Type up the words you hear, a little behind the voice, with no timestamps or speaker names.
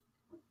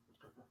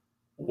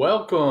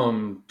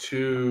Welcome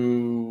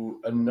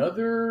to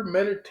another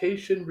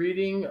meditation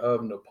reading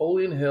of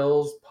Napoleon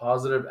Hill's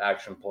Positive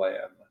Action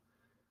Plan.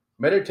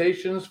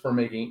 Meditations for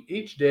making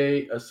each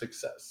day a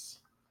success.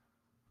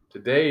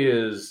 Today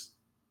is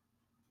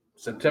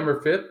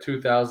September 5th,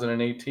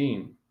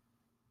 2018.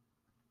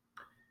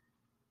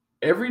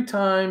 Every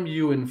time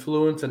you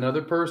influence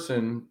another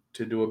person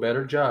to do a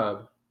better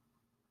job,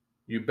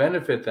 you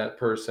benefit that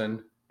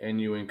person and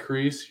you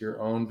increase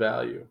your own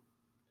value.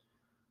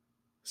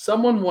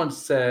 Someone once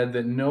said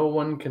that no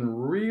one can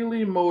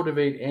really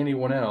motivate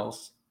anyone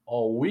else.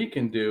 All we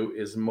can do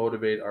is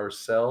motivate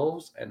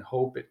ourselves and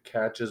hope it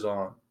catches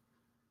on.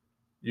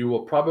 You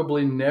will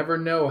probably never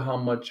know how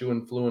much you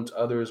influence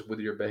others with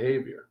your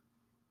behavior.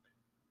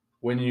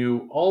 When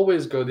you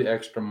always go the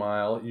extra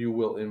mile, you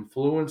will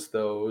influence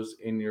those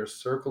in your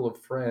circle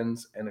of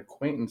friends and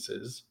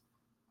acquaintances,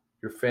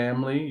 your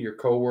family, your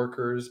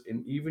coworkers,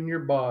 and even your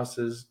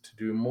bosses to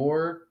do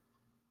more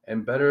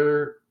and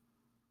better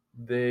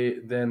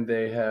than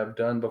they have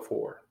done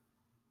before.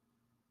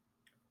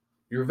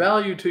 Your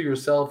value to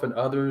yourself and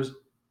others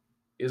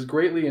is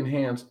greatly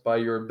enhanced by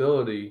your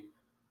ability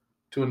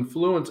to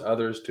influence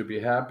others to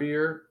be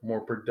happier, more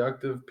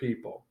productive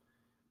people.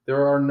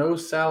 There are no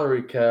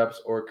salary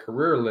caps or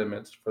career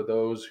limits for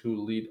those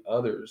who lead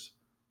others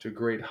to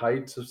great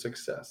heights of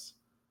success.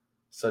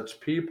 Such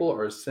people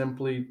are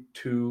simply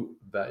too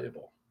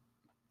valuable.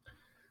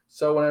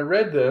 So, when I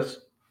read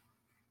this,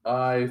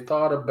 I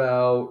thought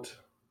about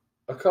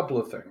a couple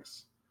of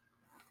things.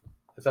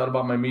 I thought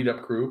about my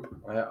meetup group.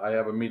 I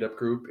have a meetup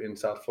group in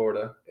South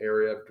Florida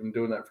area. I've been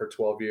doing that for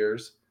 12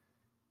 years.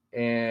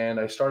 And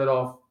I started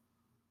off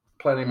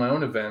planning my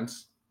own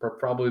events for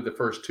probably the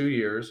first 2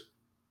 years.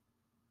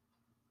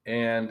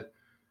 And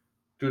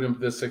due to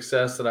the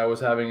success that I was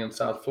having in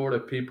South Florida,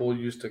 people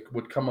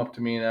would come up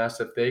to me and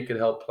ask if they could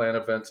help plan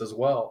events as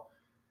well.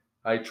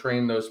 I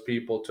trained those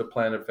people to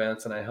plan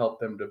events and I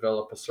helped them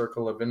develop a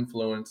circle of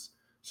influence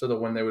so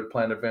that when they would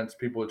plan events,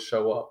 people would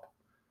show up.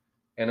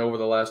 And over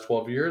the last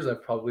 12 years,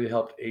 I've probably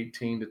helped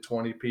 18 to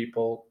 20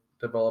 people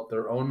develop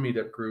their own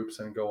meetup groups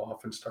and go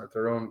off and start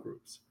their own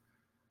groups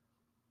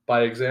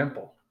by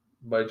example,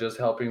 by just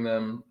helping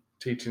them,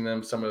 teaching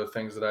them some of the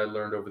things that I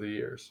learned over the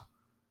years.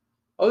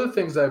 Other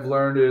things I've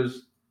learned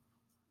is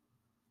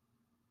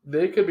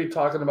they could be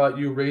talking about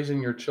you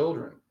raising your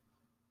children.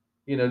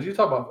 You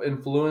talk about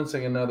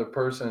influencing another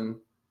person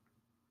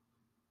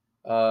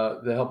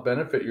to help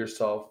benefit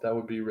yourself. That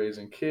would be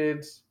raising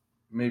kids,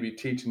 maybe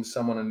teaching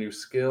someone a new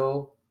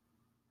skill.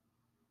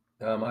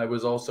 I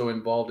was also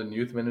involved in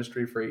youth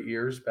ministry for 8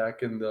 years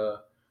back in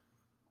the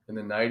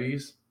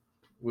 90s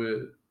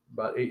with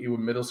about eight with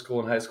middle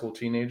school and high school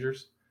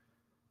teenagers.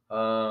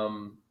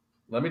 Um,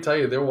 Let me tell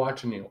you, they're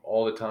watching you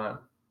all the time.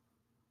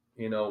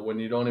 When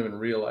you don't even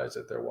realize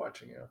that they're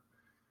watching you.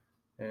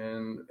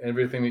 And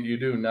everything that you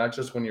do, not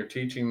just when you're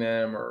teaching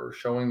them or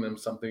showing them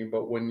something,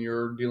 but when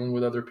you're dealing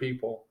with other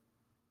people,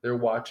 they're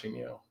watching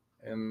you.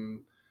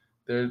 And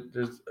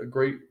there's a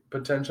great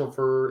potential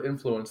for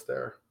influence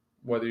there,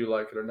 whether you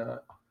like it or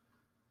not.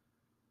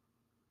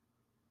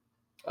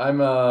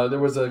 There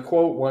was a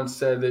quote once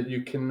said that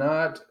you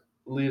cannot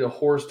lead a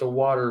horse to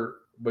water,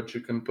 but you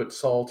can put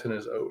salt in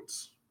his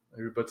oats. If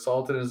you put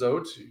salt in his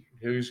oats,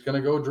 he's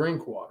going to go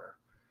drink water.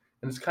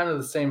 And it's kind of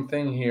the same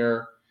thing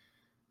here,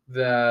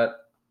 that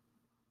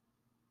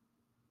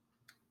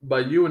by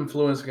you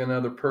influencing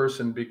another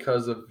person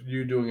because of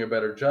you doing a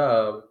better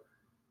job,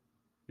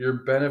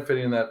 you're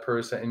benefiting that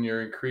person and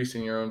you're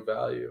increasing your own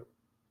value.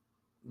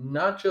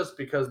 Not just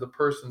because the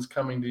person's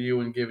coming to you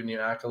and giving you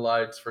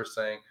accolades for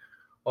saying,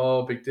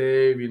 "Oh, Big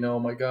Dave,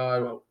 my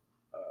God, well,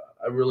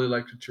 I really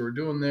liked what you were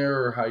doing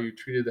there, or how you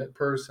treated that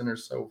person, or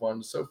so on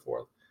and so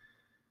forth."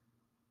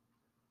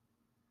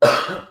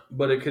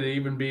 But it could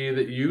even be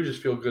that you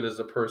just feel good as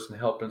a person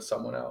helping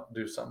someone out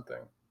do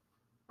something,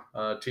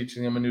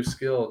 teaching them a new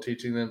skill,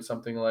 teaching them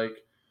something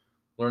like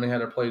learning how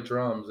to play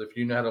drums. If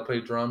you know how to play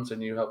drums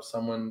and you help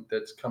someone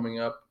that's coming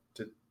up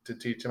to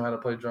teach them how to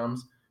play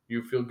drums,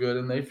 you feel good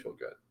and they feel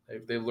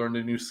good. They learned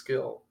a new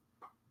skill.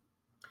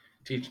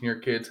 Teaching your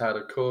kids how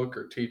to cook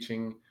or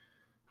teaching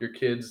your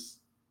kids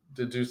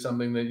to do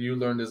something that you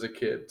learned as a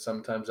kid.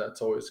 Sometimes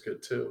that's always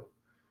good too.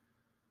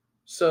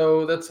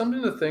 So that's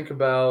something to think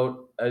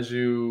about as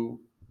you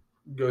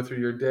go through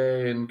your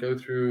day and go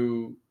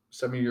through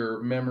some of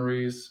your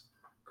memories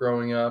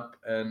growing up.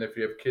 And if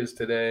you have kids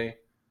today,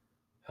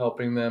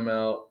 helping them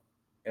out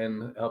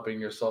and helping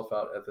yourself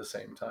out at the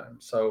same time.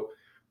 So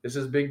this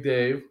is Big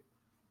Dave.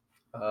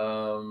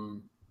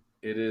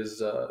 It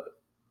is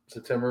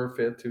September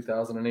 5th,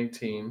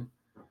 2018.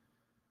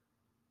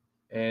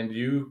 And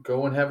you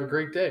go and have a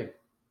great day.